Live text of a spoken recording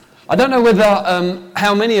I don't know whether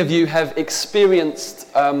how many of you have experienced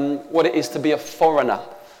what it is to be a foreigner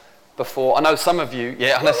before. I know some of you,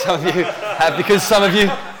 have, because some of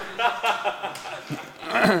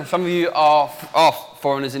you are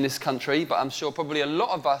foreigners in this country, but I'm sure probably a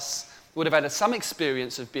lot of us would have had some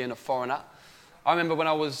experience of being a foreigner. I remember when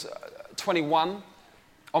I was 21,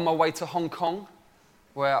 on my way to Hong Kong,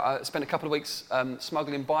 where I spent a couple of weeks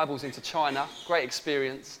smuggling Bibles into China. Great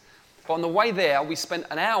experience. But on the way there, we spent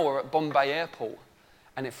an hour at Bombay Airport,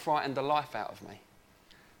 and it frightened the life out of me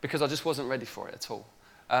because I just wasn't ready for it at all.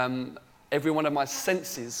 Every one of my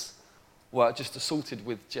senses were just assaulted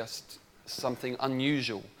with just something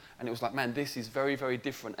unusual. And it was like, man, this is very, very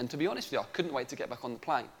different. And to be honest with you, I couldn't wait to get back on the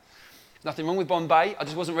plane. There's nothing wrong with Bombay, I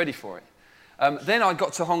just wasn't ready for it. Then I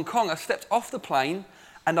got to Hong Kong, I stepped off the plane,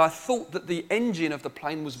 and I thought that the engine of the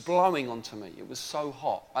plane was blowing onto me. It was so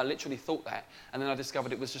hot. I literally thought that. And then I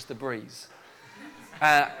discovered it was just a breeze.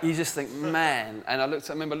 You just think, man. And I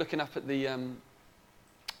remember looking up at the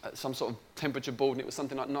at some sort of temperature board, and it was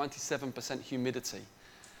something like 97% humidity.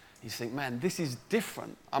 You think, man, this is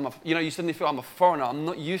different. You suddenly feel I'm a foreigner. I'm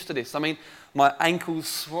not used to this. I mean, my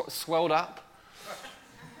ankles swelled up.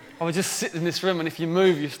 I would just sit in this room, and if you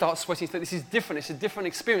move, you start sweating. You think, this is different. It's a different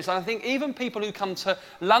experience. And I think even people who come to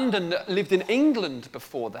London that lived in England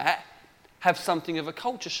before that have something of a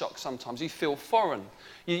culture shock sometimes. You feel foreign.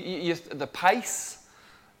 The pace,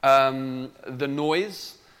 the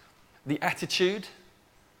noise, the attitude,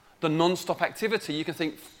 the non-stop activity. You can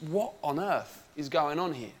think, what on earth is going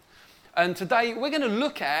on here? And today we're going to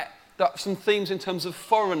look at some themes in terms of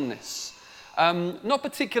foreignness. Not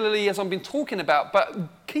particularly as I've been talking about, but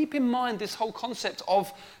keep in mind this whole concept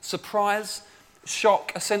of surprise,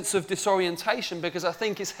 shock, a sense of disorientation, because I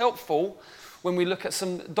think it's helpful when we look at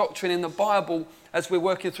some doctrine in the Bible as we're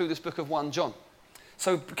working through this book of 1 John.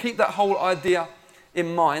 So keep that whole idea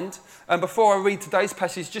in mind. And before I read today's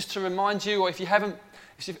passage, just to remind you, or if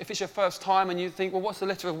it's your first time and you think, well, what's the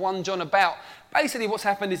letter of 1 John about? Basically what's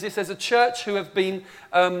happened is this: there's a church who have been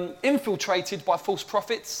infiltrated by false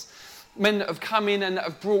prophets, men that have come in and that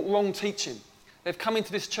have brought wrong teaching. They've come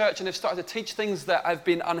into this church and they've started to teach things that have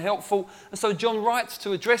been unhelpful. And so John writes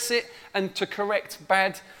to address it and to correct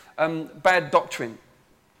bad doctrine.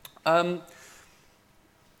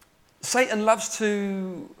 Satan loves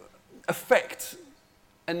to affect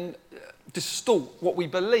and distort what we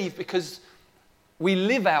believe because we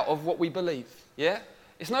live out of what we believe, yeah?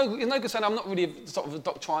 It's no good saying I'm not really sort of a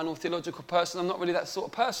doctrinal, theological person. I'm not really that sort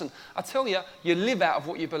of person. I tell you, you live out of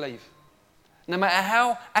what you believe. No matter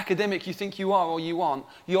how academic you think you are or you aren't,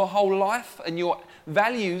 your whole life and your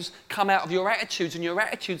values come out of your attitudes, and your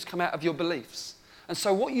attitudes come out of your beliefs. And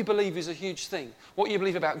so what you believe is a huge thing. What you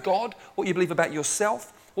believe about God, what you believe about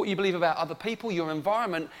yourself, what you believe about other people, your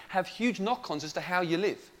environment, have huge knock-ons as to how you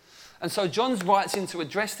live. And so John writes in to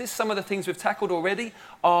address this. Some of the things we've tackled already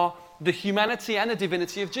are the humanity and the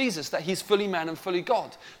divinity of Jesus, that he's fully man and fully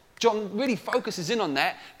God. John really focuses in on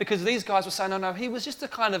that because these guys were saying, no, he was just a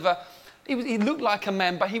kind of he looked like a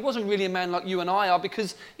man, but he wasn't really a man like you and I are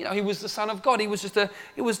because, he was the Son of God. It was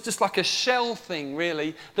just like a shell thing,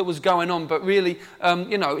 really, that was going on. But really,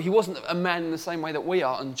 he wasn't a man in the same way that we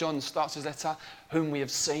are. And John starts his letter, whom we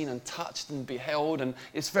have seen and touched and beheld. And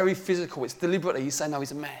it's very physical. It's deliberately. He's saying, no,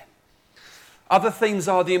 he's a man. Other themes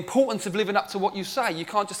are the importance of living up to what you say. You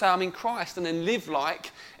can't just say, I'm in Christ, and then live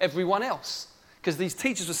like everyone else. Because these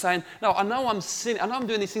teachers were saying, no, I know I'm sinning. I know I'm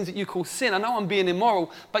doing these things that you call sin. I know I'm being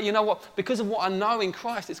immoral. But you know what? Because of what I know in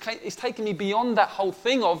Christ, it's taken me beyond that whole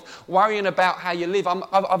thing of worrying about how you live.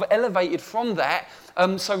 I've elevated from that.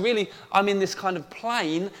 So really, I'm in this kind of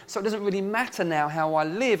plane. So it doesn't really matter now how I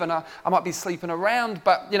live. And I might be sleeping around.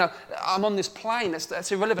 But, I'm on this plane.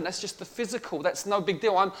 That's irrelevant. That's just the physical. That's no big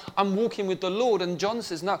deal. I'm walking with the Lord. And John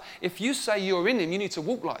says, no, if you say you're in him, you need to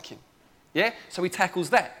walk like him. Yeah? So he tackles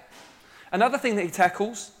that. Another thing that he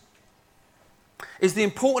tackles is the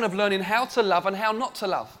importance of learning how to love and how not to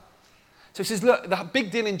love. So he says, look, the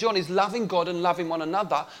big deal in John is loving God and loving one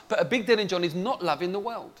another, but a big deal in John is not loving the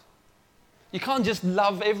world. You can't just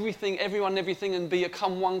love everything, everyone, everything, and be a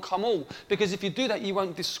come one, come all. Because if you do that, you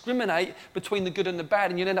won't discriminate between the good and the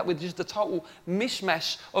bad, and you'll end up with just a total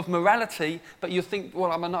mishmash of morality, but you think,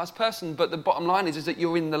 well, I'm a nice person, but the bottom line is that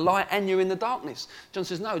you're in the light and you're in the darkness. John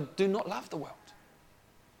says, no, do not love the world.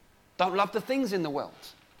 Don't love the things in the world.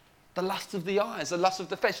 The lust of the eyes, the lust of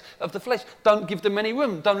the flesh. Don't give them any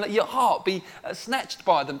room. Don't let your heart be snatched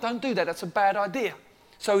by them. Don't do that. That's a bad idea.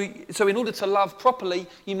 So in order to love properly,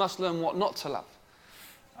 you must learn what not to love.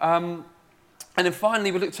 And then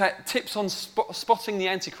finally, we looked at tips on spotting the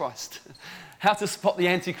Antichrist. how to spot the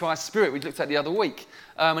Antichrist spirit we looked at the other week.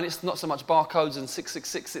 And it's not so much barcodes and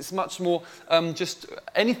 666, it's much more just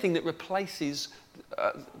anything that replaces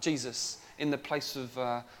Jesus in the place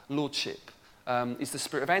of lordship is the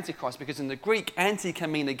spirit of Antichrist, because in the Greek, anti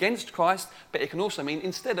can mean against Christ, but it can also mean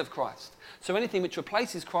instead of Christ. So anything which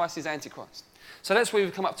replaces Christ is Antichrist. So that's where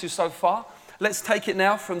we've come up to so far. Let's take it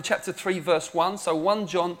now from chapter 3, verse 1. So 1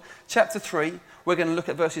 John chapter 3, we're going to look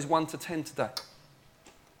at verses 1 to 10 today.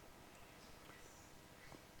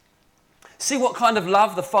 See what kind of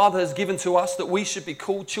love the Father has given to us, that we should be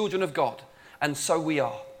called children of God, and so we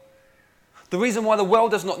are. The reason why the world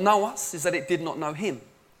does not know us is that it did not know him.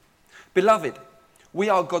 Beloved, we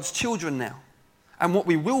are God's children now, and what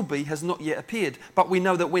we will be has not yet appeared. But we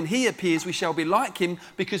know that when he appears, we shall be like him,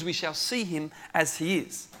 because we shall see him as he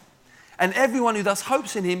is. And everyone who thus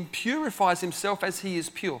hopes in him purifies himself as he is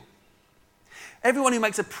pure. Everyone who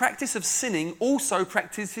makes a practice of sinning also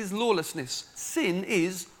practices lawlessness. Sin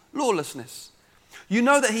is lawlessness. You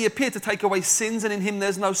know that he appeared to take away sins, and in him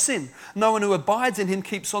there's no sin. No one who abides in him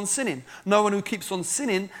keeps on sinning. No one who keeps on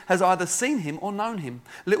sinning has either seen him or known him.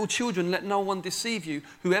 Little children, let no one deceive you.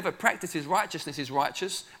 Whoever practices righteousness is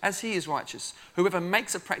righteous as he is righteous. Whoever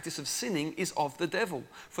makes a practice of sinning is of the devil,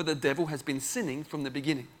 for the devil has been sinning from the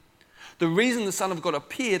beginning. The reason the Son of God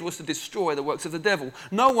appeared was to destroy the works of the devil.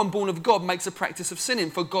 No one born of God makes a practice of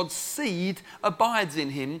sinning, for God's seed abides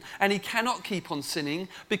in him, and he cannot keep on sinning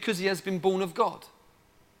because he has been born of God.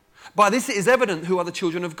 By this it is evident who are the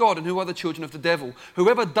children of God and who are the children of the devil.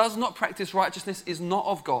 Whoever does not practice righteousness is not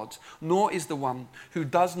of God, nor is the one who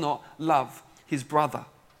does not love his brother.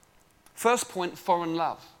 First point, foreign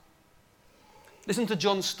love. Listen to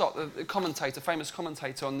John Stott, the commentator, famous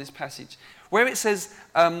commentator on this passage. Where it says,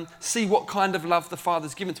 see what kind of love the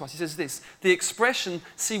Father's given to us, he says this: the expression,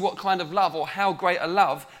 see what kind of love, or how great a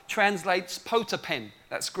love, translates potapen,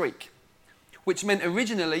 that's Greek, which meant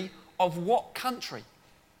originally, of what country?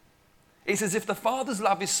 It's as if the Father's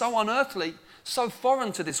love is so unearthly, so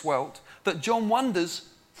foreign to this world, that John wonders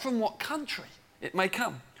from what country it may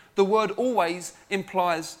come. The word always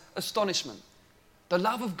implies astonishment. The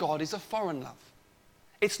love of God is a foreign love.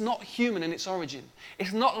 It's not human in its origin.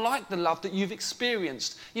 It's not like the love that you've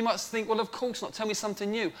experienced. You might think, well, of course not. Tell me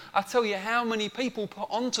something new. I tell you how many people put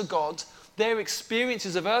onto God their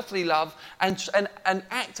experiences of earthly love and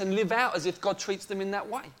act and live out as if God treats them in that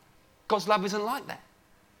way. God's love isn't like that.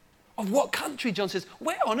 Of what country, John says,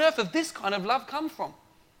 where on earth have this kind of love come from?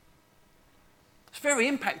 It's very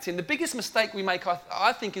impacting. The biggest mistake we make,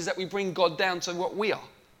 I think, is that we bring God down to what we are.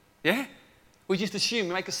 Yeah? We just assume,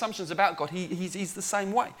 we make assumptions about God. He's the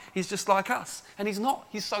same way. He's just like us. And he's not.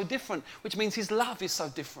 He's so different, which means his love is so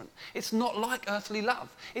different. It's not like earthly love.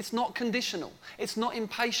 It's not conditional. It's not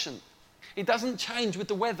impatient. It doesn't change with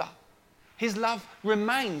the weather. His love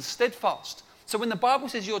remains steadfast. So when the Bible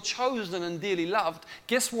says you're chosen and dearly loved,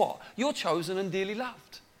 guess what? You're chosen and dearly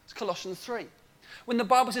loved. It's Colossians 3. When the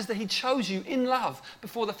Bible says that he chose you in love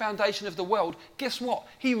before the foundation of the world, guess what?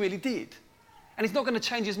 He really did. And he's not going to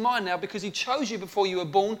change his mind now, because he chose you before you were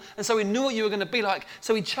born, and so he knew what you were going to be like.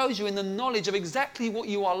 So he chose you in the knowledge of exactly what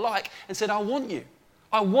you are like and said, I want you.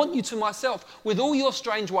 I want you to myself, with all your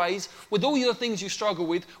strange ways, with all your things you struggle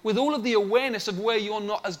with all of the awareness of where you're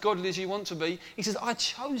not as godly as you want to be. He says, I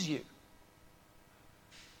chose you.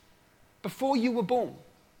 Before you were born,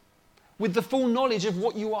 with the full knowledge of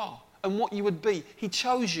what you are and what you would be, he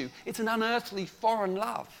chose you. It's an unearthly, foreign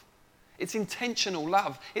love. It's intentional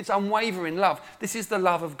love. It's unwavering love. This is the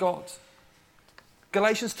love of God.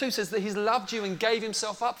 Galatians 2 says that he's loved you and gave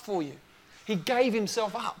himself up for you. He gave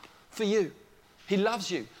himself up for you. He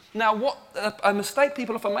loves you. Now, what a mistake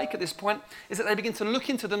people often make at this point is that they begin to look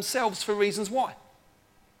into themselves for reasons why.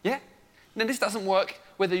 Yeah? Now, this doesn't work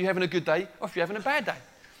whether you're having a good day or if you're having a bad day.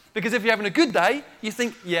 Because if you're having a good day, you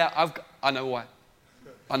think, yeah, I know why.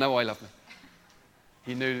 I know why he loved me.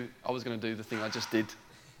 He knew I was going to do the thing I just did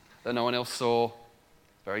that no one else saw.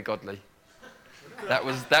 Very godly. That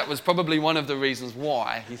was probably one of the reasons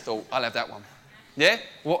why he thought, I'll have that one. Yeah?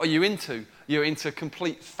 What are you into? You're into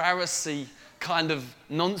complete Pharisee kind of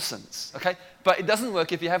nonsense, okay? But it doesn't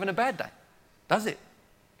work if you're having a bad day, does it?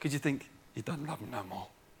 Because you think, he doesn't love me no more.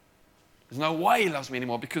 There's no way he loves me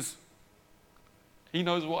anymore because he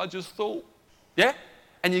knows what I just thought. Yeah?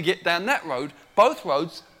 And you get down that road. Both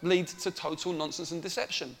roads lead to total nonsense and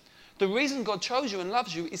deception. The reason God chose you and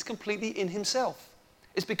loves you is completely in himself.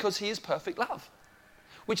 It's because he is perfect love.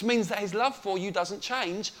 Which means that his love for you doesn't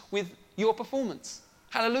change with your performance.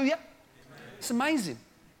 Hallelujah? Amen. It's amazing.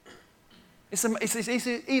 It's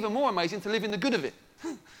even more amazing to live in the good of it.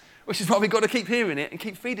 Which is why we've got to keep hearing it and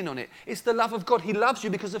keep feeding on it. It's the love of God. He loves you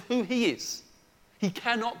because of who he is. He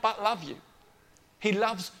cannot but love you. He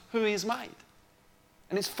loves who he has made.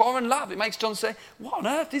 And it's foreign love. It makes John say, what on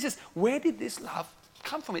earth is this? Where did this love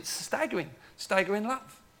come from? It's staggering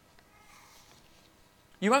love.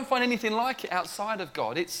 You won't find anything like it outside of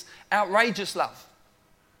God. It's outrageous love.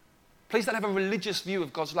 Please don't have a religious view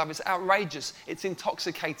of God's love. It's outrageous. It's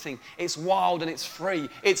intoxicating. It's wild and it's free.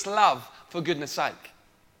 It's love, for goodness sake.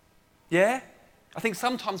 Yeah? I think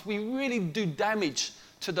sometimes we really do damage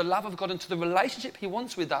to the love of God and to the relationship he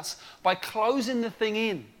wants with us by closing the thing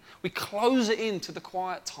in. We close it into the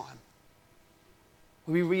quiet time.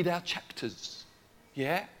 We read our chapters.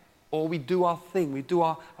 Yeah? Or we do our thing.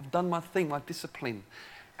 I've done my thing, my discipline.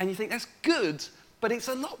 And you think that's good, but it's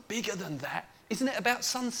a lot bigger than that. Isn't it about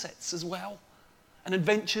sunsets as well? And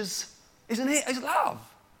adventures? Isn't it? It's love.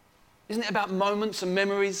 Isn't it about moments and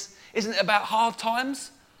memories? Isn't it about hard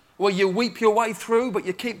times? Where you weep your way through, but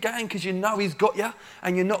you keep going because you know he's got you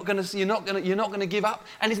and you're not going to give up.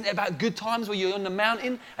 And isn't it about good times where you're on the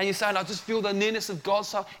mountain and you're saying, I just feel the nearness of God.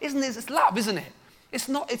 So isn't it? It's love, isn't it? It's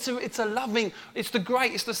not, it's a loving, it's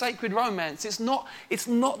the sacred romance. It's not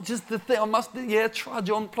just the thing, I must, trudge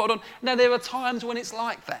on, plod on. Now, there are times when it's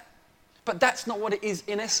like that. But that's not what it is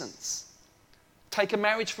in essence. Take a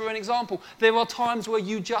marriage for an example. There are times where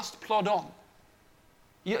you just plod on.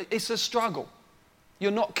 It's a struggle.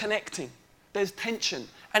 You're not connecting. There's tension.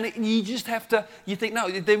 And you just have to, you think,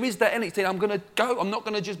 no, there is that energy. I'm going to go. I'm not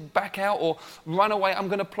going to just back out or run away. I'm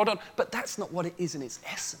going to plod on. But that's not what it is in its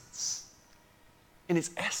essence. In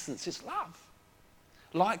its essence, it's love.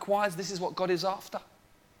 Likewise, this is what God is after.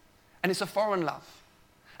 And it's a foreign love.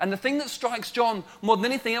 And the thing that strikes John more than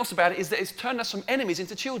anything else about it is that it's turned us from enemies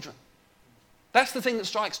into children. That's the thing that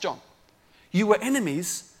strikes John. You were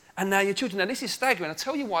enemies and now you're children. Now this is staggering. I'll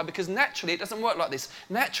tell you why, because naturally it doesn't work like this.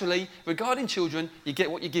 Naturally, regarding children, you get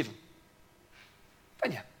what you're given.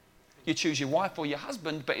 Don't you? You choose your wife or your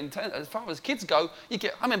husband, but as far as kids go, I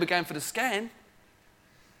remember going for the scan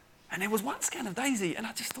and there was one scan of Daisy and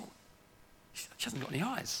I just thought, she hasn't got any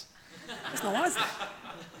eyes. There's no eyes there.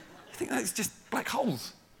 I think that's just black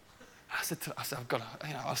holes. I said, I've got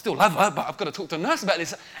to, I still love her, but I've got to talk to a nurse about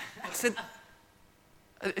this. I said,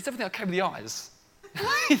 is everything okay with the eyes?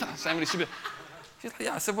 Somebody should be. She's like,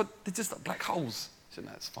 yeah. I said, well, they're just like black holes. She said,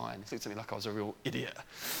 no, it's fine. She looked at me like I was a real idiot.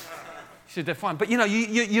 She said, they're fine. But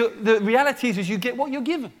the reality is you get what you're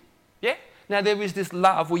given. Yeah? Now there is this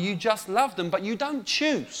love where you just love them, but you don't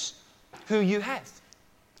choose who you have.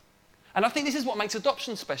 And I think this is what makes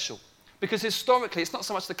adoption special. Because historically, it's not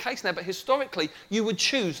so much the case now, but historically, you would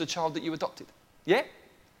choose the child that you adopted. Yeah?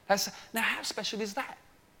 Now, how special is that?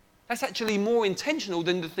 That's actually more intentional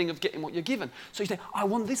than the thing of getting what you're given. So you say, I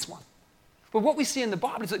want this one. But what we see in the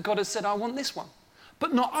Bible is that God has said, I want this one.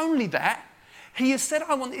 But not only that, he has said,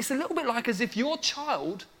 I want, it's a little bit like as if your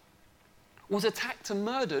child was attacked and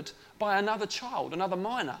murdered by another child, another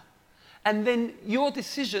minor. And then your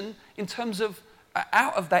decision in terms of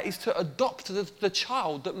out of that is to adopt the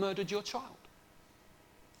child that murdered your child.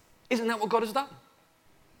 Isn't that what God has done?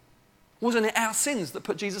 Wasn't it our sins that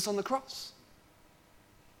put Jesus on the cross?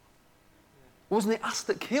 Wasn't it us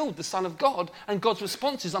that killed the Son of God? And God's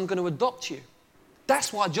response is, I'm going to adopt you.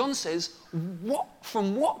 That's why John says,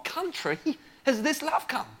 from what country has this love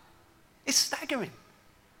come? It's staggering.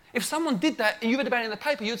 If someone did that and you read about it in the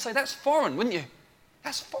paper, you'd say, that's foreign, wouldn't you?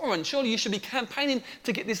 That's foreign. Surely you should be campaigning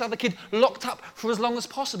to get this other kid locked up for as long as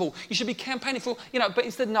possible. You should be campaigning for, but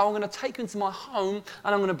instead, no, I'm going to take you into my home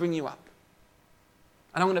and I'm going to bring you up.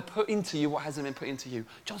 And I'm going to put into you what hasn't been put into you.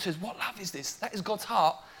 John says, what love is this? That is God's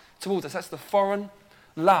heart towards us. That's the foreign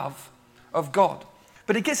love of God.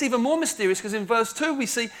 But it gets even more mysterious because in verse 2 we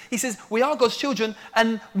see, he says, we are God's children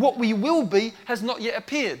and what we will be has not yet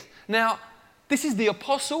appeared. Now, this is the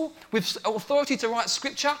apostle with authority to write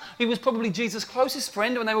scripture. He was probably Jesus' closest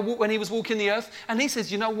friend when he was walking the earth. And he says,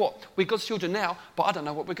 you know what? We're God's children now, but I don't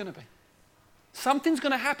know what we're going to be. Something's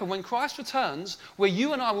going to happen when Christ returns where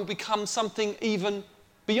you and I will become something even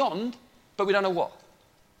beyond, but we don't know what.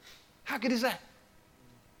 How good is that?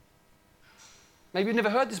 Maybe you've never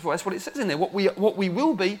heard this before. That's what it says in there. What we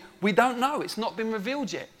will be, we don't know. It's not been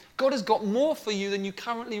revealed yet. God has got more for you than you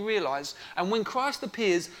currently realise. And when Christ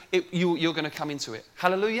appears, you're going to come into it.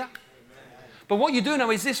 Hallelujah? Amen. But what you do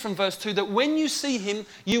know is this from verse 2, that when you see him,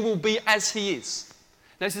 you will be as he is.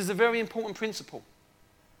 Now, this is a very important principle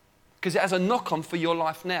because it has a knock-on for your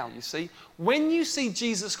life now, you see. When you see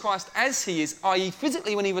Jesus Christ as he is, i.e.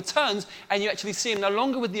 physically when he returns, and you actually see him no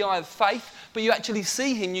longer with the eye of faith, but you actually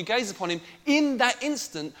see him, you gaze upon him, in that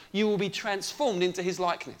instant, you will be transformed into his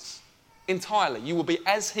likeness. Entirely. You will be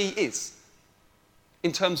as he is.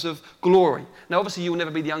 in terms of glory. Now, obviously, you will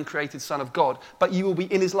never be the uncreated Son of God, but you will be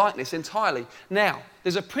in his likeness entirely. Now,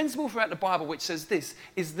 there's a principle throughout the Bible which says this,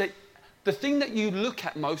 is that the thing that you look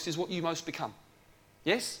at most is what you most become.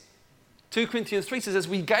 Yes? 2 Corinthians 3 says, as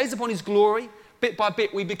we gaze upon his glory, bit by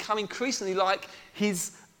bit, we become increasingly like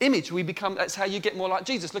his image. That's how you get more like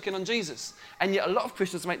Jesus, looking on Jesus. And yet a lot of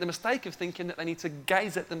Christians make the mistake of thinking that they need to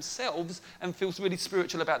gaze at themselves and feel really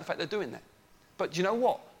spiritual about the fact they're doing that. But do you know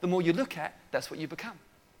what? The more you look at, that's what you become.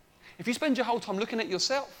 If you spend your whole time looking at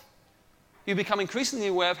yourself, you become increasingly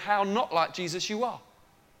aware of how not like Jesus you are.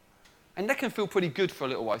 And that can feel pretty good for a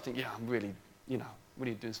little while. You think, yeah, I'm really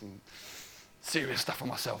doing some serious stuff on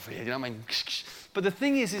myself here. You know what I mean? But the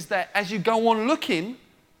thing is that as you go on looking,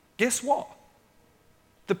 guess what?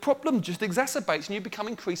 The problem just exacerbates and you become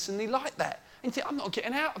increasingly like that. And you think, I'm not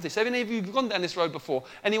getting out of this. Have any of you gone down this road before?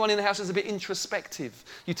 Anyone in the house is a bit introspective?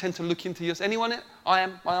 You tend to look into yourself. Anyone? I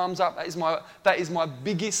am. My arm's up. That is my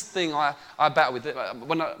biggest thing I battle with.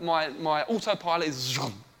 My autopilot is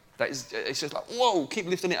zoom. It's just like, whoa, keep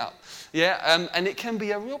lifting it up. Yeah, and it can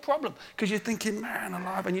be a real problem because you're thinking, man,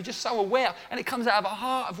 alive, and you're just so aware. And it comes out of a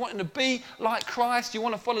heart of wanting to be like Christ. You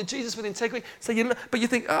want to follow Jesus with integrity. So but you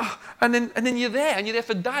think, and then you're there, and you're there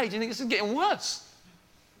for days. You think this is getting worse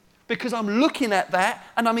because I'm looking at that,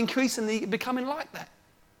 and I'm increasingly becoming like that,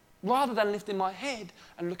 rather than lifting my head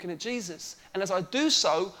and looking at Jesus. And as I do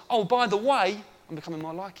so, oh, by the way, I'm becoming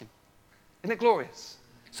more like him. Isn't it glorious?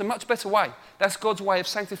 It's a much better way. That's God's way of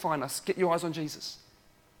sanctifying us. Get your eyes on Jesus.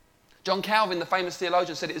 John Calvin, the famous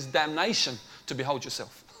theologian, said it is damnation to behold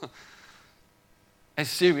yourself. It's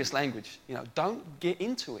serious language. Don't get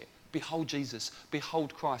into it. Behold Jesus.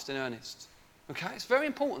 Behold Christ in earnest. Okay? It's very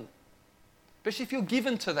important. Especially if you're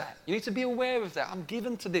given to that. You need to be aware of that. I'm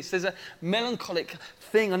given to this. There's a melancholic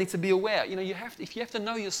thing I need to be aware. You have to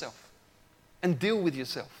know yourself and deal with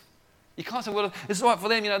yourself. You can't say, well, it's all right for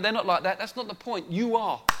them, they're not like that. That's not the point. You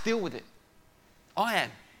are. Deal with it. I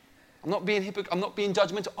am. I'm not being hypocritical. I'm not being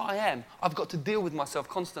judgmental. I am. I've got to deal with myself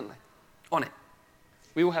constantly on it.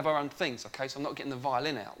 We all have our own things, okay? So I'm not getting the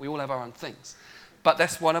violin out. We all have our own things. But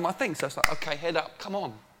that's one of my things. So it's like, okay, head up. Come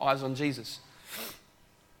on. Eyes on Jesus.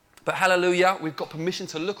 But hallelujah, we've got permission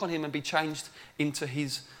to look on him and be changed into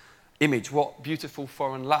his image. What beautiful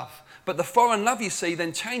foreign love. But the foreign love, you see,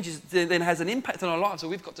 then has an impact on our lives. So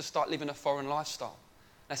we've got to start living a foreign lifestyle.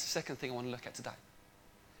 That's the second thing I want to look at today.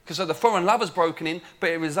 Because so the foreign love is broken in, but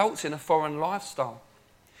it results in a foreign lifestyle.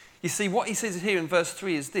 You see, what he says here in verse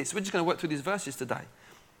 3 is this. We're just going to work through these verses today.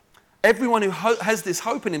 Everyone who has this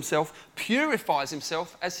hope in himself purifies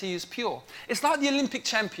himself as he is pure. It's like the Olympic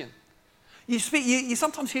champion. You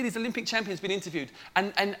sometimes hear these Olympic champions being interviewed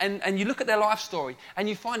and you look at their life story and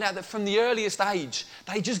you find out that from the earliest age,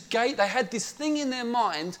 they had this thing in their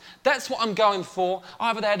mind, that's what I'm going for.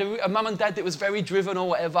 Either they had a mum and dad that was very driven or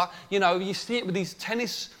whatever. You see it with these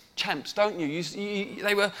tennis champs, don't you?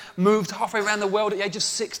 They were moved halfway around the world at the age of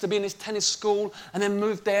 6 to be in this tennis school and then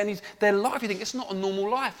moved there. And their life, you think, it's not a normal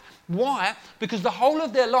life. Why? Because the whole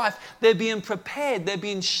of their life, they're being prepared, they're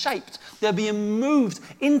being shaped, they're being moved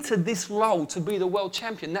into this role to be the world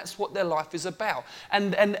champion. That's what their life is about.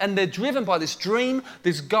 And they're driven by this dream,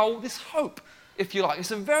 this goal, this hope, if you like.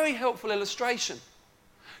 It's a very helpful illustration.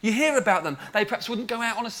 You hear about them. They perhaps wouldn't go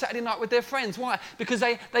out on a Saturday night with their friends. Why? Because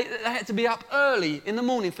they had to be up early in the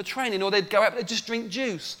morning for training, or they'd go out, but they'd just drink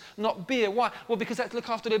juice, not beer. Why? Well, because they had to look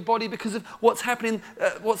after their body because of what's happening,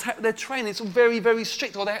 their training. It's all very, very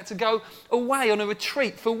strict. Or they had to go away on a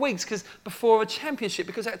retreat for weeks before a championship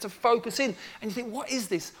because they had to focus in. And you think, what is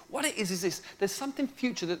this? What it is this. There's something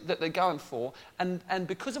future that they're going for, and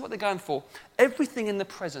because of what they're going for, everything in the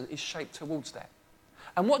present is shaped towards that.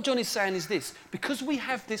 And what John is saying is this: because we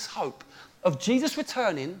have this hope of Jesus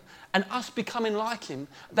returning and us becoming like him,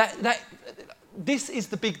 that this is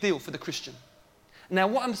the big deal for the Christian. Now,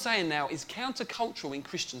 what I'm saying now is countercultural in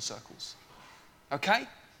Christian circles, okay?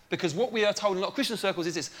 Because what we are told in a lot of Christian circles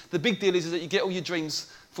is this: the big deal is that you get all your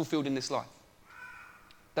dreams fulfilled in this life.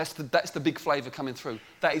 That's the big flavour coming through.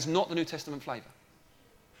 That is not the New Testament flavour.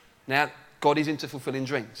 Now, God is into fulfilling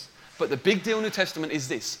dreams. But the big deal in the New Testament is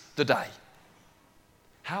this: the day.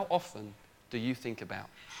 How often do you think about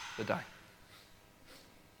the day?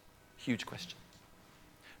 Huge question.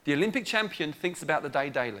 The Olympic champion thinks about the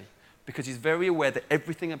day daily because he's very aware that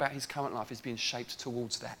everything about his current life is being shaped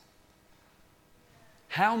towards that.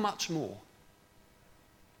 How much more?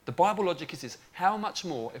 The Bible logic is this: how much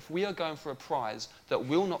more if we are going for a prize that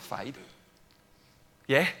will not fade?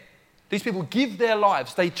 Yeah? These people give their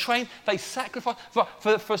lives. They train, they sacrifice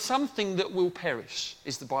for something that will perish,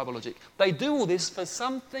 is the Bible logic. They do all this for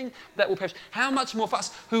something that will perish. How much more for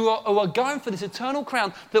us who are going for this eternal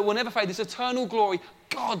crown that will never fade, this eternal glory?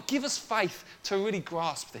 God, give us faith to really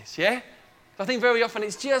grasp this, yeah? I think very often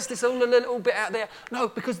it's just this all a little bit out there. No,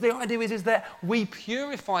 because the idea is that we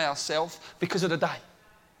purify ourselves because of the day.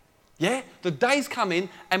 Yeah? The day's coming,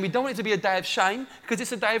 and we don't want it to be a day of shame because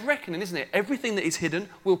it's a day of reckoning, isn't it? Everything that is hidden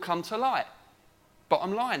will come to light.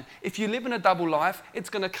 Bottom line, if you live in a double life, it's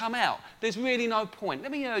going to come out. There's really no point.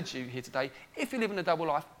 Let me urge you here today, if you live in a double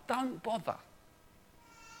life, don't bother.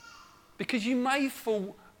 Because you may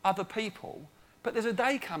fool other people, but there's a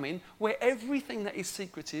day coming where everything that is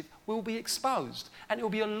secretive will be exposed. And it will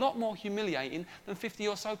be a lot more humiliating than 50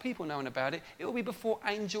 or so people knowing about it. It will be before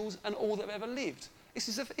angels and all that have ever lived. It's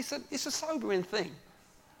a sobering thing.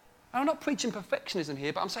 And I'm not preaching perfectionism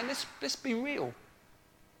here, but I'm saying let's be real.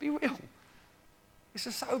 Be real. It's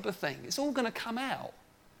a sober thing. It's all going to come out.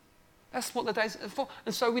 That's what the day's for.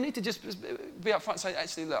 And so we need to just be up front and say,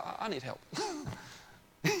 actually, look, I need help.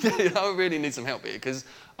 I really need some help here because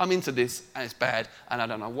I'm into this and it's bad and I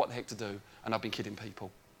don't know what the heck to do and I've been kidding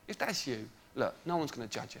people. If that's you, look, no one's going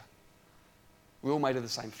to judge you. We're all made of the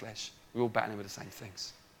same flesh. We're all battling with the same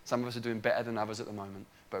things. Some of us are doing better than others at the moment,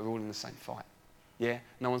 but we're all in the same fight. Yeah?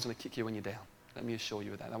 No one's going to kick you when you're down. Let me assure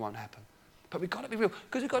you of that. That won't happen. But we've got to be real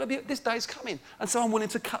because we've got to be, this day's coming. And so I'm willing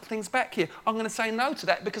to cut things back here. I'm going to say no to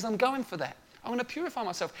that because I'm going for that. I'm going to purify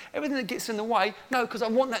myself. Everything that gets in the way, no, because I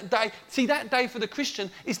want that day. See, that day for the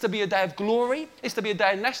Christian is to be a day of glory. It's to be a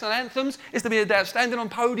day of national anthems. It's to be a day of standing on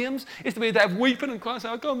podiums. It's to be a day of weeping and crying,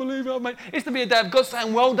 saying, I can't believe it, mate. It's to be a day of God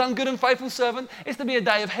saying, well done, good and faithful servant. It's to be a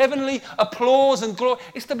day of heavenly applause and glory.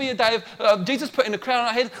 It's to be a day of Jesus putting the crown on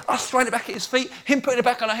our head, us throwing it back at his feet, him putting it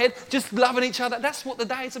back on our head, just loving each other. That's what the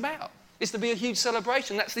day is about. It's to be a huge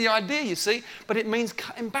celebration. That's the idea, you see. But it means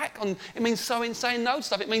cutting back on, it means saying no to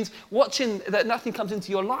stuff. It means watching that nothing comes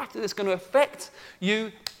into your life that's going to affect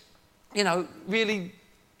you, really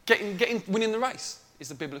winning the race is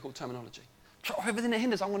the biblical terminology. Try everything that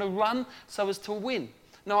hinders. I want to run so as to win.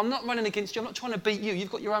 No, I'm not running against you. I'm not trying to beat you.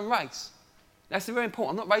 You've got your own race. That's very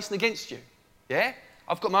important. I'm not racing against you. Yeah?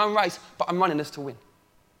 I've got my own race, but I'm running this to win.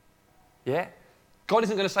 Yeah? God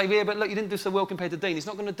isn't going to say, yeah, but look, you didn't do so well compared to Dean. He's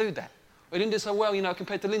not going to do that. Or he didn't do so well,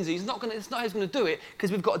 compared to Lindsay. It's not how he's going to do it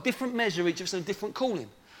because we've got a different measure, each of us, and a different calling.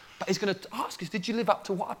 But he's going to ask us, did you live up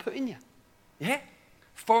to what I put in you? Yeah?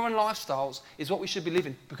 Foreign lifestyles is what we should be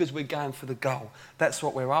living because we're going for the goal. That's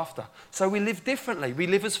what we're after. So we live differently. We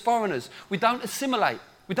live as foreigners. We don't assimilate.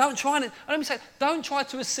 We don't try to, let me say, don't try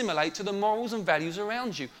to assimilate to the morals and values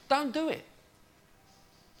around you. Don't do it.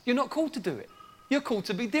 You're not called to do it. You're called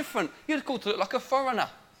to be different. You're called to look like a foreigner.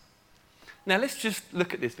 Now, let's just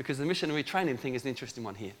look at this because the missionary training thing is an interesting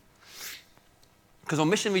one here. Because on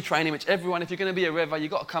missionary training, which everyone, if you're going to be a Rever, you've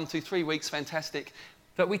got to come to 3 weeks, fantastic,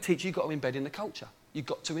 that we teach you've got to embed in the culture. You've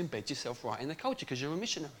got to embed yourself right in the culture because you're a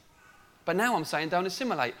missionary. But now I'm saying don't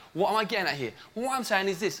assimilate. What am I getting at here? What I'm saying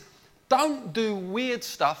is this. Don't do weird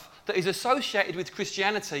stuff that is associated with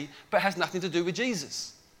Christianity but has nothing to do with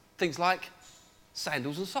Jesus. Things like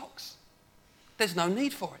sandals and socks. There's no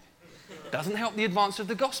need for it. Doesn't help the advance of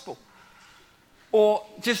the gospel. Or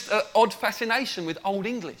just an odd fascination with Old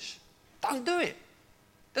English. Don't do it.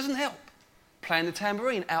 Doesn't help. Playing the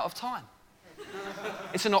tambourine out of time.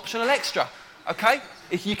 It's an optional extra, okay?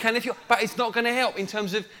 If you can, but it's not going to help in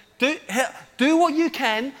terms of do what you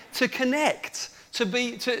can to connect, so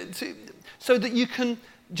that you can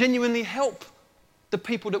genuinely help the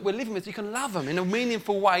people that we're living with. You can love them in a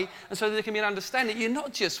meaningful way, and so that there can be an understanding. You're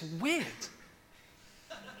not just weird.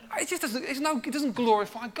 It just doesn't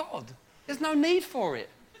glorify God. There's no need for it.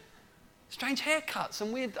 Strange haircuts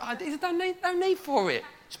and weird ideas, there's no need for it.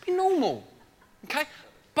 Just be normal, okay?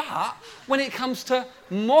 But when it comes to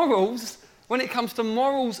morals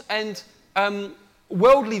and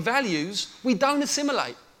worldly values, we don't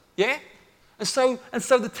assimilate, yeah? And so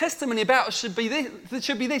the testimony about us should be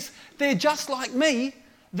this. They're just like me.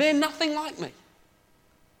 They're nothing like me.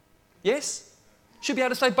 Yes? Should be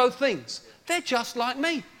able to say both things. They're just like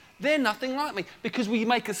me. They're nothing like me because we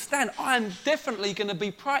make a stand. I'm definitely going to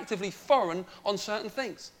be proactively foreign on certain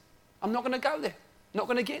things. I'm not going to go there. I'm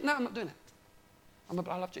not doing it.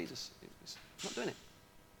 I love Jesus. I'm not doing it.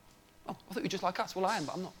 Oh, I thought you were just like us. Well, I am,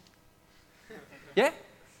 but I'm not. Yeah?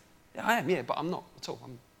 Yeah, I am, yeah, but I'm not at all.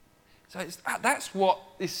 That's what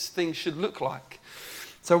this thing should look like.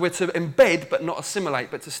 So we're to embed but not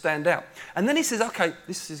assimilate, but to stand out. And then he says, okay,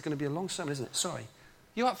 this is going to be a long sermon, isn't it? Sorry.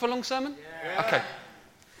 You up for a long sermon? Yeah. Okay.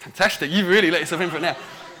 Fantastic. You've really let yourself in for it now.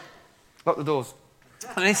 Lock the doors.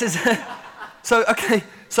 And he says, so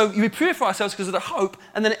So we purify ourselves because of the hope,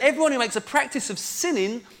 and then everyone who makes a practice of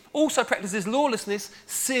sinning also practices lawlessness.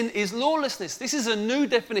 Sin is lawlessness. This is a new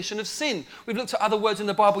definition of sin. We've looked at other words in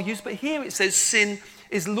the Bible used, but here it says sin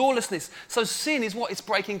is lawlessness. So sin is what? It's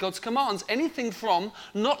breaking God's commands. Anything from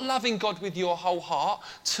not loving God with your whole heart,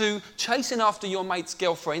 to chasing after your mate's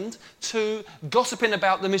girlfriend, to gossiping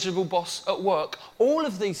about the miserable boss at work. All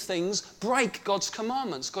of these things break God's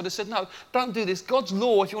commandments. God has said, no, don't do this. God's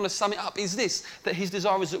law, if you want to sum it up, is this, that his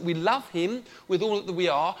desire is that we love him with all that we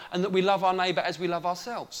are, and that we love our neighbour as we love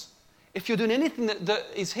ourselves. If you're doing anything that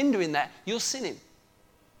is hindering that, you're sinning.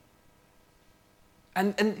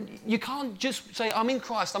 And you can't just say, I'm in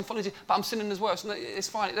Christ, I'm following Jesus, but I'm sinning as well. It's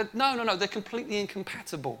fine. No, they're completely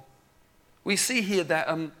incompatible. We see here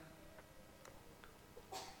that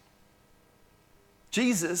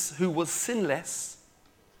Jesus, who was sinless,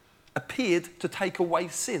 appeared to take away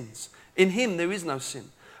sins. In him there is no sin.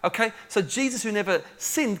 Okay, so Jesus, who never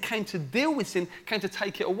sinned, came to deal with sin, came to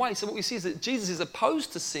take it away. So what we see is that Jesus is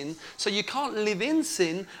opposed to sin, so you can't live in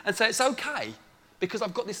sin and say it's okay because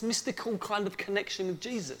I've got this mystical kind of connection with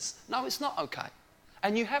Jesus. No, it's not okay.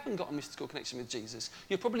 And you haven't got a mystical connection with Jesus.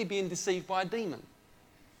 You're probably being deceived by a demon.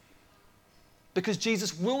 Because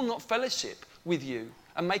Jesus will not fellowship with you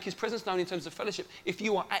and make his presence known in terms of fellowship if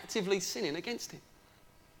you are actively sinning against him.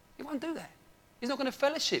 He won't do that. He's not going to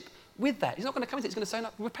fellowship with that. He's not going to come into it. He's going to say, no,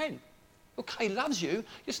 repent. Okay, he loves you.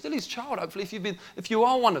 You're still his child, hopefully. If you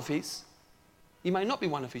are one of his, you may not be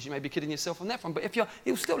one of his. You may be kidding yourself on that front. But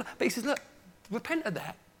he'll still. But he says, look, repent of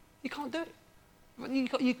that. You can't do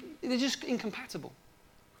it. They're just incompatible.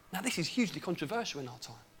 Now, this is hugely controversial in our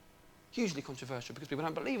time. Hugely controversial because people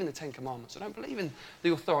don't believe in the Ten Commandments. They don't believe in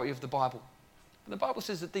the authority of the Bible. But the Bible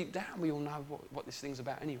says that deep down we all know what this thing's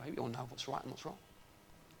about anyway. We all know what's right and what's wrong.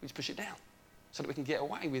 We just push it down so that we can get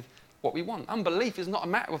away with what we want. Unbelief is not a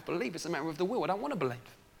matter of belief, it's a matter of the will. I don't want to believe.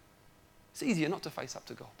 It's easier not to face up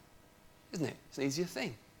to God, isn't it? It's an easier thing.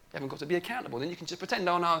 You haven't got to be accountable. Then you can just pretend,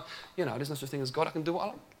 oh no, there's no such thing as God, I can do what I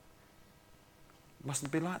like. It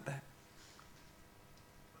mustn't be like that.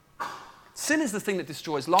 Sin is the thing that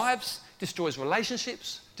destroys lives, destroys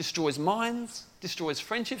relationships, destroys minds, destroys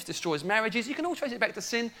friendships, destroys marriages. You can all trace it back to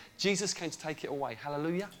sin. Jesus came to take it away.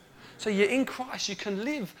 Hallelujah. So you're in Christ. You can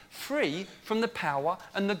live free from the power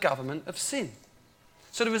and the government of sin.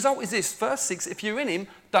 So the result is this. Verse 6, if you're in him,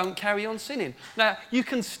 don't carry on sinning. Now, you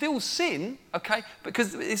can still sin, okay,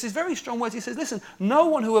 because this is very strong words. He says, listen, no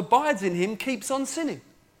one who abides in him keeps on sinning.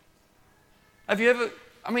 Have you ever,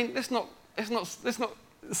 let's not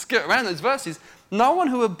skirt around those verses. No one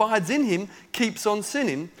who abides in him keeps on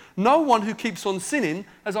sinning. No one who keeps on sinning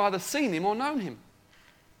has either seen him or known him.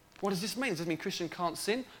 What does this mean? Does it mean Christian can't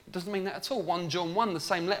sin? It doesn't mean that at all. 1 John 1, the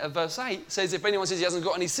same letter, verse 8, says if anyone says he hasn't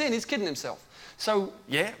got any sin, he's kidding himself. So,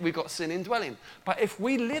 yeah, we've got sin indwelling. But if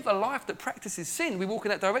we live a life that practices sin, we walk in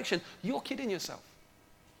that direction, you're kidding yourself.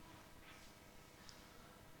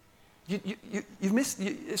 You've missed,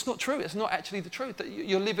 it's not true. It's not actually the truth.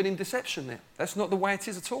 You're living in deception there. That's not the way it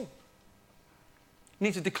is at all. You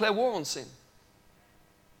need to declare war on sin.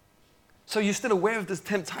 So you're still aware of the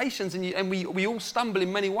temptations and we all stumble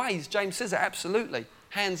in many ways. James says that, absolutely.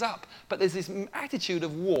 Hands up. But there's this attitude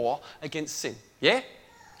of war against sin. Yeah?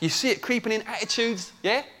 You see it creeping in attitudes.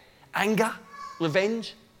 Yeah? Anger,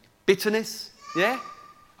 revenge, bitterness. Yeah?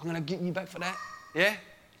 I'm going to get you back for that. Yeah?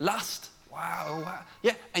 Lust. Wow.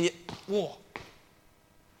 Yeah? And yet, war.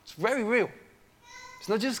 It's very real. It's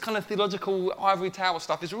not just kind of theological ivory tower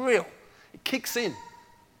stuff. It's real. It kicks in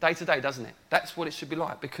day to day, doesn't it? That's what it should be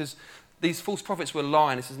like because these false prophets were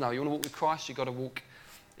lying. He says, no, you want to walk with Christ, you've got to walk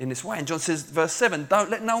in this way. And John says, verse 7, don't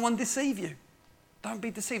let no one deceive you. Don't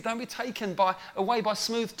be deceived. Don't be taken away by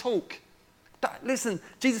smooth talk. Listen,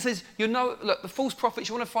 Jesus says, look, the false prophets,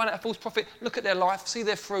 you want to find out a false prophet, look at their life, see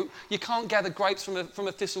their fruit. You can't gather grapes from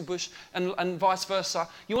a thistle bush and vice versa.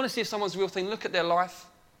 You want to see if someone's a real thing, look at their life.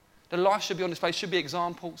 Their life should be on display, should be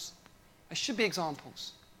examples. They should be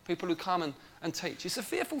examples. People who come and teach. It's a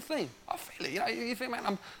fearful thing. I feel it. You think, man,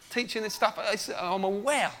 I'm teaching this stuff. I'm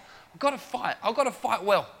aware. I've got to fight. I've got to fight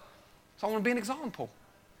well. So I want to be an example.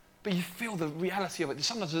 But you feel the reality of it.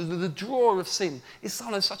 Sometimes the draw of sin is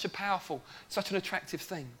sometimes such a powerful, such an attractive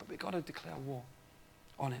thing. But we've got to declare war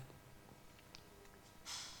on it.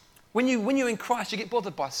 When you're in Christ, you get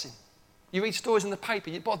bothered by sin. You read stories in the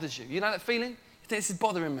paper, it bothers you. You know that feeling? You think, this is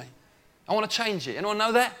bothering me. I want to change it. Anyone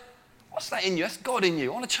know that? What's that in you? That's God in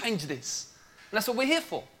you. I want to change this. And that's what we're here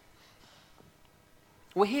for.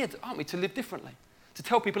 We're here, aren't we, to live differently, to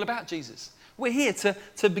tell people about Jesus. We're here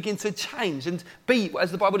to begin to change and be,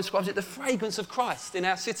 as the Bible describes it, the fragrance of Christ in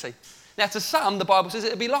our city. Now, to some, the Bible says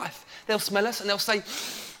it'll be life. They'll smell us and they'll say,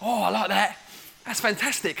 oh, I like that. That's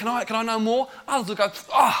fantastic. Can I know more? Others will go, it's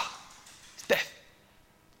death.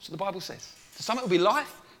 That's what the Bible says. To some it will be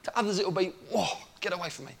life. To others it will be, get away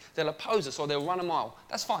from me. They'll oppose us or they'll run a mile.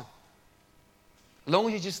 That's fine. As long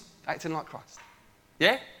as you're just acting like Christ.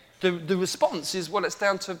 Yeah? The response is, well, it's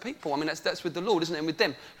down to people. I mean, that's with the Lord, isn't it, and with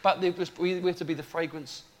them. But we have to be the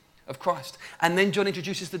fragrance of Christ. And then John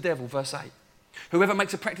introduces the devil, verse 8. Whoever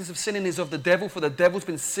makes a practice of sinning is of the devil, for the devil's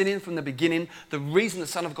been sinning from the beginning. The reason the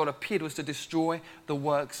Son of God appeared was to destroy the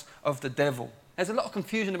works of the devil. There's a lot of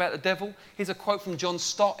confusion about the devil. Here's a quote from John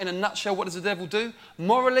Stott. In a nutshell, what does the devil do?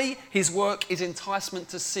 Morally, his work is enticement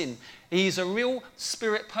to sin. He is a real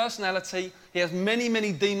spirit personality. He has many,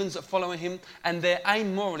 many demons that follow him, and their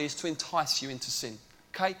aim morally is to entice you into sin.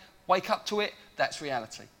 Okay? Wake up to it, that's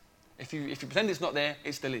reality. If you pretend it's not there,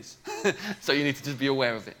 it still is. So you need to just be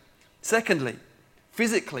aware of it. Secondly,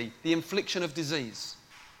 physically, the infliction of disease.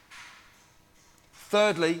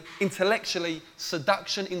 Thirdly, intellectually,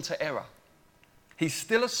 seduction into error. He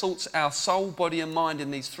still assaults our soul, body and mind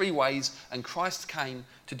in these three ways, and Christ came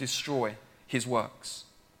to destroy his works.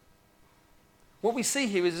 What we see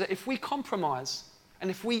here is that if we compromise and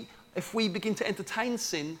if we begin to entertain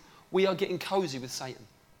sin, we are getting cozy with Satan.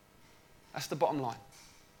 That's the bottom line.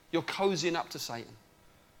 You're cozying up to Satan.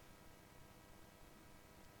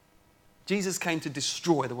 Jesus came to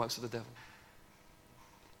destroy the works of the devil.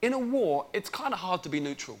 In a war, it's kind of hard to be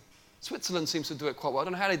neutral. Switzerland seems to do it quite well. I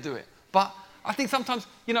don't know how they do it. But I think sometimes,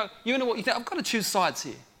 you're in a war, you think, I've got to choose sides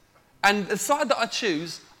here. And the side that I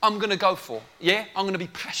choose, I'm going to go for. Yeah? I'm going to be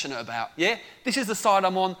passionate about. Yeah? This is the side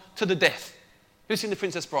I'm on to the death. Who's seen The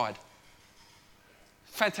Princess Bride?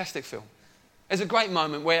 Fantastic film. There's a great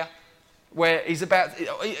moment where he's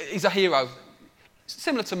a hero.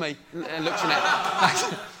 Similar to me, looks in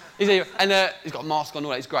it. He's a hero. And he's got a mask on and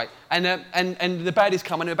all that, it's great. And the baddies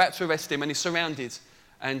come and they're about to arrest him and he's surrounded.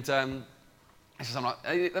 And he says,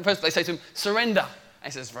 first they say to him, surrender.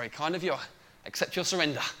 And he says, very kind of you, accept your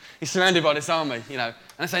surrender. He's surrounded by this army, And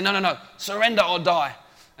they say, no, surrender or die.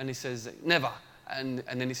 And he says, never. And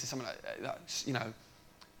then he says something like,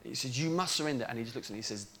 he says, you must surrender. And he just looks at me and he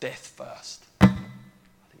says, death first. I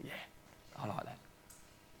think, yeah, I like that.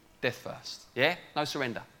 Death first. Yeah? No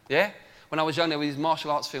surrender. Yeah? When I was young, there were these martial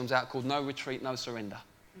arts films out called No Retreat, No Surrender.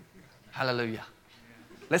 Hallelujah.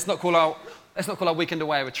 Let's not call our weekend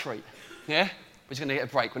away a retreat. Yeah? We're just going to get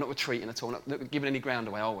a break. We're not retreating at all. We're not giving any ground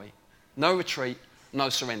away, are we? No retreat, no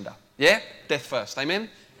surrender. Yeah? Death first. Amen?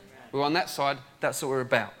 We're on that side. That's what we're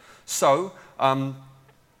about. So,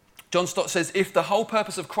 John Stott says, if the whole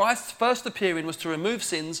purpose of Christ's first appearing was to remove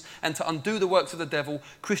sins and to undo the works of the devil,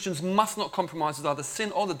 Christians must not compromise with either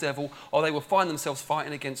sin or the devil, or they will find themselves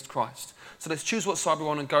fighting against Christ. So let's choose what side we're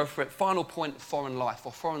on and go for it. Final point, foreign life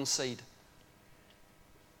or foreign seed.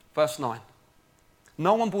 Verse 9.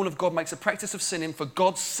 No one born of God makes a practice of sinning, for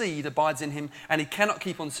God's seed abides in him, and he cannot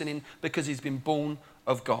keep on sinning because he's been born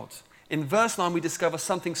of God. In verse 9, we discover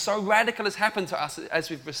something so radical has happened to us as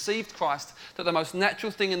we've received Christ that the most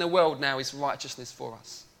natural thing in the world now is righteousness for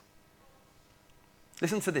us.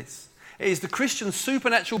 Listen to this. It is the Christian's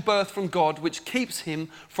supernatural birth from God which keeps him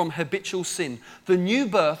from habitual sin. The new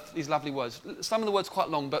birth, these lovely words, some of the words quite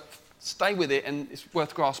long, but stay with it and it's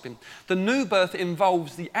worth grasping. The new birth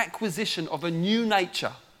involves the acquisition of a new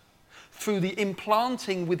nature through the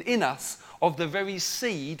implanting within us of the very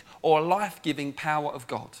seed or life-giving power of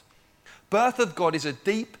God. Birth of God is a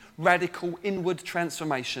deep, radical, inward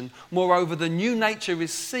transformation. Moreover, the new nature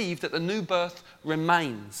received at the new birth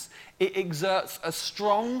remains. It exerts a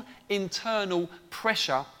strong internal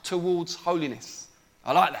pressure towards holiness.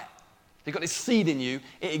 I like that. You've got this seed in you.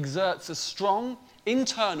 It exerts a strong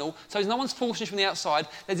internal, so no one's forcing you from the outside.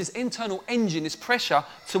 There's this internal engine, this pressure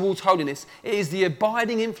towards holiness. It is the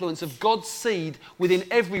abiding influence of God's seed within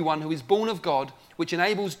everyone who is born of God, which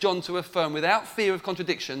enables John to affirm without fear of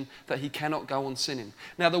contradiction that he cannot go on sinning.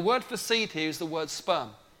 Now, the word for seed here is the word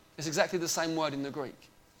sperm. It's exactly the same word in the Greek.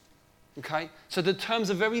 Okay? So the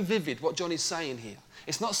terms are very vivid, what John is saying here.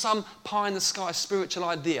 It's not some pie-in-the-sky spiritual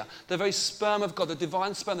idea. The very sperm of God, the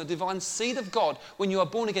divine sperm, the divine seed of God, when you are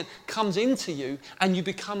born again, comes into you and you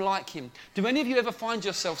become like him. Do any of you ever find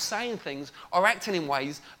yourself saying things or acting in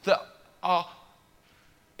ways that are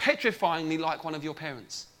petrifyingly like one of your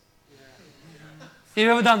parents? Yeah.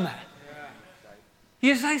 You ever done that? Yeah.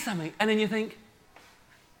 You say something and then you think,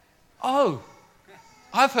 oh,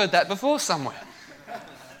 I've heard that before somewhere.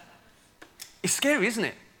 It's scary, isn't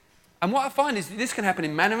it? And what I find is this can happen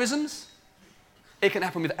in mannerisms. It can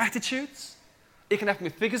happen with attitudes. It can happen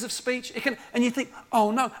with figures of speech. And you think,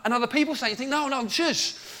 oh no. And other people say, you think, no,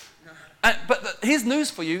 shush. But here's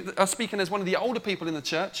news for you. I'm speaking as one of the older people in the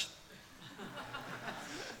church.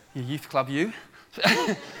 Your youth club, you.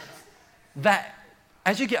 that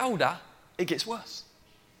as you get older, it gets worse.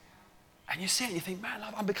 And you see it and you think, man,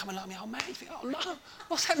 I'm becoming like my old man. You think, oh no,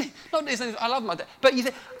 what's happening? Not this, I love my dad. But you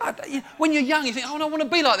think, when you're young, you think, oh, I want to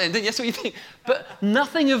be like them. That's what you think. But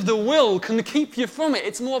nothing of the will can keep you from it.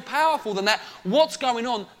 It's more powerful than that. What's going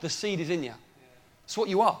on? The seed is in you. It's what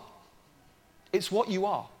you are. It's what you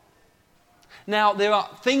are. Now, there are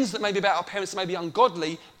things that may be about our parents that may be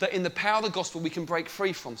ungodly that in the power of the gospel we can break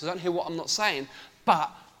free from. So don't hear what I'm not saying, but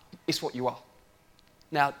it's what you are.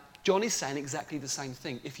 Now, John is saying exactly the same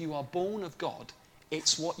thing. If you are born of God,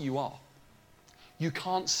 it's what you are. You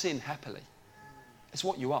can't sin happily. It's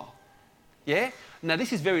what you are. Yeah? Now,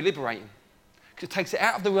 this is very liberating because it takes it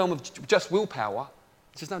out of the realm of just willpower.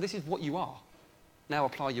 It says, no, this is what you are. Now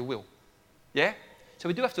apply your will. Yeah? So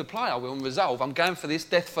we do have to apply our will and resolve. I'm going for this,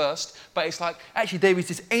 death first. But it's like, actually, there is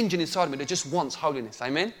this engine inside of me that just wants holiness.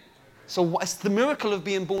 Amen? So it's the miracle of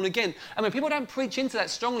being born again. I mean, people don't preach into that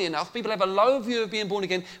strongly enough. People have a low view of being born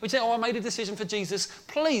again. We say, oh, I made a decision for Jesus.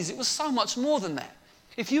 Please, it was so much more than that.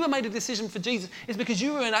 If you made a decision for Jesus, it's because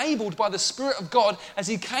you were enabled by the Spirit of God as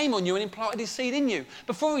He came on you and implanted His seed in you.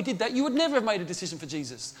 Before He did that, you would never have made a decision for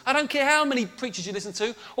Jesus. I don't care how many preachers you listen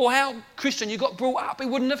to or how Christian you got brought up, it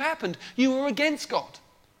wouldn't have happened. You were against God.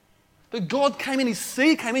 But God came in, His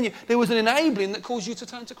seed came in you. There was an enabling that caused you to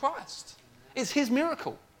turn to Christ. It's His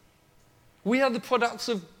miracle. We are the products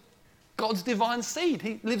of God's divine seed.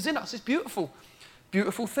 He lives in us. It's beautiful,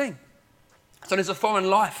 beautiful thing. So there's a foreign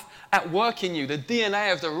life at work in you. The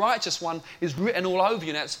DNA of the righteous one is written all over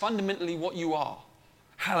you. Now, it's fundamentally what you are.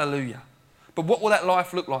 Hallelujah. But what will that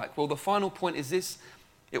life look like? Well, the final point is this.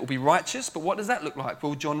 It will be righteous, but what does that look like?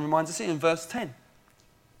 Well, John reminds us here in verse 10.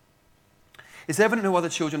 It's evident who are the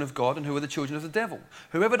children of God and who are the children of the devil.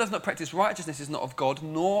 Whoever does not practice righteousness is not of God,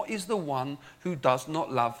 nor is the one who does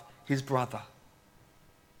not love his brother.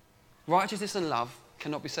 Righteousness and love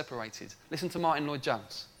cannot be separated. Listen to Martin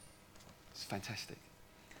Lloyd-Jones. It's fantastic.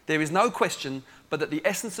 There is no question but that the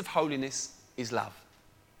essence of holiness is love.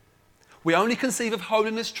 We only conceive of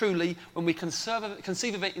holiness truly when we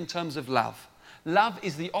conceive of it in terms of love. Love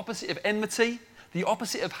is the opposite of enmity, the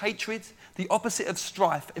opposite of hatred, the opposite of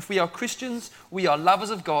strife. If we are Christians, we are lovers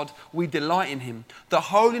of God, we delight in Him. The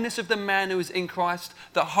holiness of the man who is in Christ,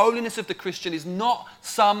 the holiness of the Christian is not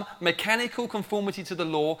some mechanical conformity to the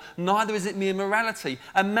law, neither is it mere morality.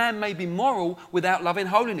 A man may be moral without loving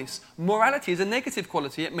holiness. Morality is a negative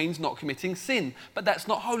quality, it means not committing sin, but that's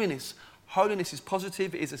not holiness. Holiness is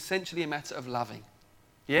positive, it is essentially a matter of loving.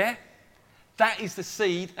 Yeah? That is the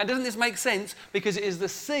seed. And doesn't this make sense? Because it is the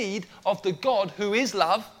seed of the God who is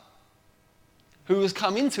love, who has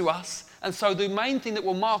come into us. And so the main thing that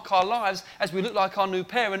will mark our lives as we look like our new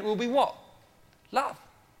parent will be what? Love.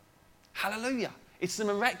 Hallelujah. It's the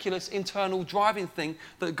miraculous internal driving thing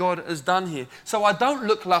that God has done here. So I don't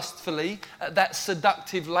look lustfully at that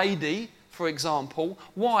seductive lady, for example.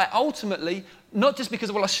 Why? Ultimately, not just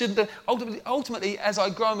because, well, I shouldn't. Ultimately, as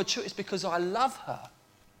I grow and mature, it's because I love her.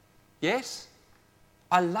 Yes?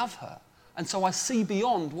 I love her. And so I see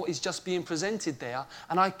beyond what is just being presented there,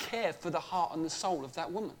 and I care for the heart and the soul of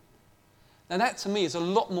that woman. Now that to me is a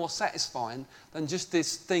lot more satisfying than just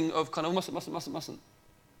this thing of kind of mustn't.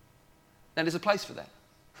 Now there's a place for that.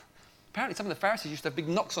 Apparently some of the Pharisees used to have big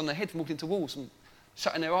knocks on their head from walking into walls and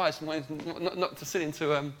shutting their eyes from not to sin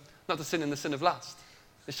in the sin of lust.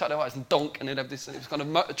 They shut their eyes and donk, and they'd have this kind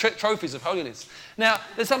of trophies of holiness. Now,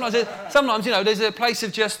 sometimes there's a place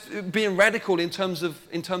of just being radical in terms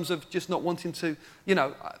of just not wanting to,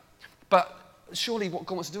 But surely what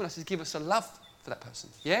God wants to do in us is give us a love for that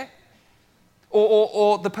person, yeah?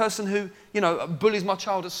 Or the person who, bullies my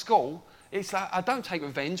child at school. It's like, I don't take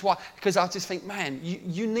revenge. Why? Because I just think, man,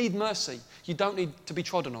 you need mercy. You don't need to be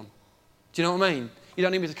trodden on. Do you know what I mean? You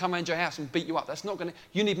don't need me to come around your house and beat you up. That's not going to.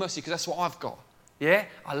 You need mercy because that's what I've got. Yeah?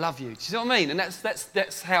 I love you. Do you know what I mean? And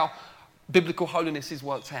that's how biblical holiness is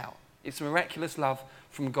worked out. It's miraculous love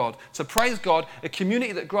from God. So praise God. A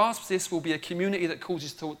community that grasps this will be a community that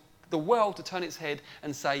causes the world to turn its head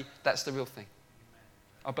and say, that's the real thing.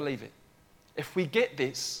 I believe it. If we get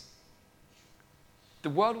this, the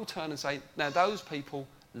world will turn and say, now those people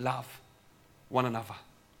love one another.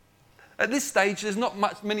 At this stage, there's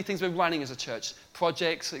not many things we're running as a church,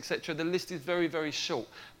 projects, etc. The list is very, very short.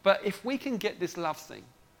 But if we can get this love thing,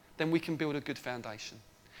 then we can build a good foundation.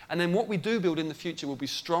 And then what we do build in the future will be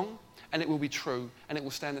strong, and it will be true, and it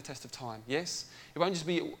will stand the test of time. Yes? It won't just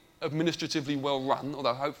be administratively well run,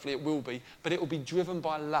 although hopefully it will be, but it will be driven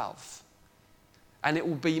by love. And it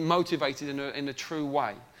will be motivated in a true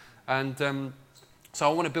way. And so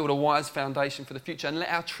I want to build a wise foundation for the future and let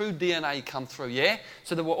our true DNA come through, yeah?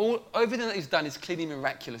 So that everything that he's done is clearly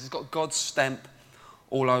miraculous. It's got God's stamp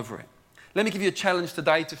all over it. Let me give you a challenge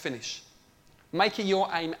today to finish. Make it your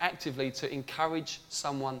aim actively to encourage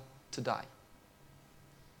someone today.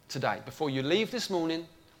 Today, before you leave this morning,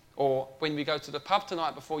 or when we go to the pub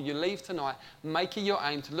tonight, before you leave tonight, make it your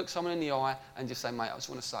aim to look someone in the eye and just say, mate, I just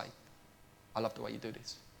want to say, I love the way you do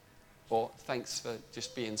this. Or thanks for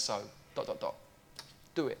just being so, ...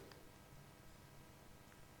 Do it.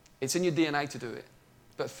 It's in your DNA to do it,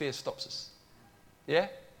 but fear stops us. Yeah?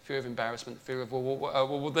 Fear of embarrassment, fear of,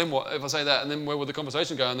 well, then what? If I say that, and then where will the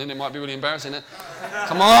conversation go? And then it might be really embarrassing.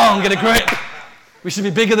 Come on, get a grip. We should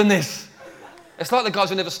be bigger than this. It's like the guys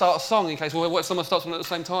who never start a song in case, well, what if someone starts one at the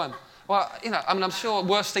same time? Well, I'm sure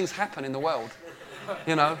worse things happen in the world.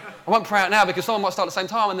 I won't pray out now because someone might start at the same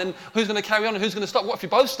time, and then who's going to carry on and who's going to stop? What if you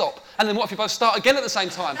both stop? And then what if you both start again at the same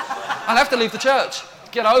time? I'll have to leave the church.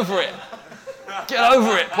 Get over it. Get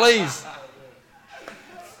over it, please.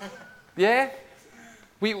 Yeah?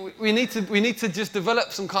 We need to just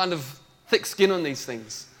develop some kind of thick skin on these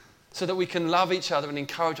things so that we can love each other and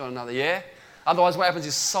encourage one another, yeah? Otherwise what happens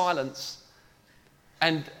is silence.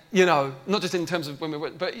 And, not just in terms of when we're,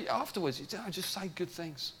 but afterwards, just say good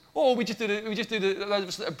things. Or we just do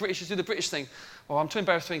the British just do the British thing. Well, I'm too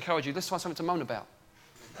embarrassed to encourage you. Let's find something to moan about.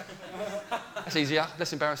 That's easier,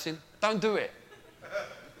 less embarrassing. Don't do it.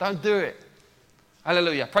 Don't do it.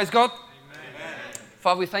 Hallelujah. Praise God. Amen.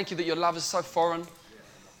 Father, we thank you that your love is so foreign.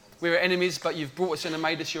 We were enemies, but you've brought us in and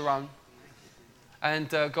made us your own. And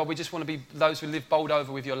God, we just want to be those who live bowled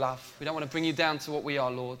over with your love. We don't want to bring you down to what we are,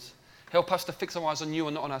 Lord. Help us to fix our eyes on you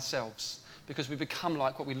and not on ourselves, because we become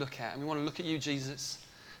like what we look at. And we want to look at you, Jesus.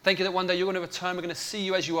 Thank you that one day you're going to return. We're going to see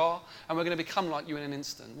you as you are, and we're going to become like you in an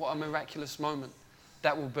instant. What a miraculous moment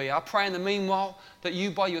that will be. I pray in the meanwhile that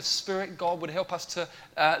you, by your Spirit, God, would help us to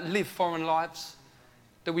live foreign lives,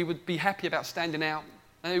 that we would be happy about standing out,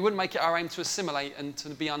 and we wouldn't make it our aim to assimilate and to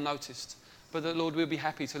be unnoticed, but that, Lord, we'll be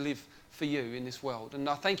happy to live for you in this world. And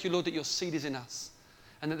I thank you, Lord, that your seed is in us,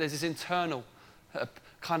 and that there's this internal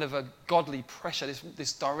kind of a godly pressure,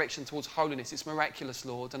 this direction towards holiness. It's miraculous,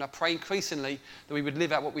 Lord. And I pray increasingly that we would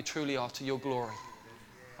live out what we truly are to your glory.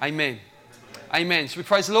 Amen. Amen. Should we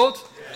praise the Lord?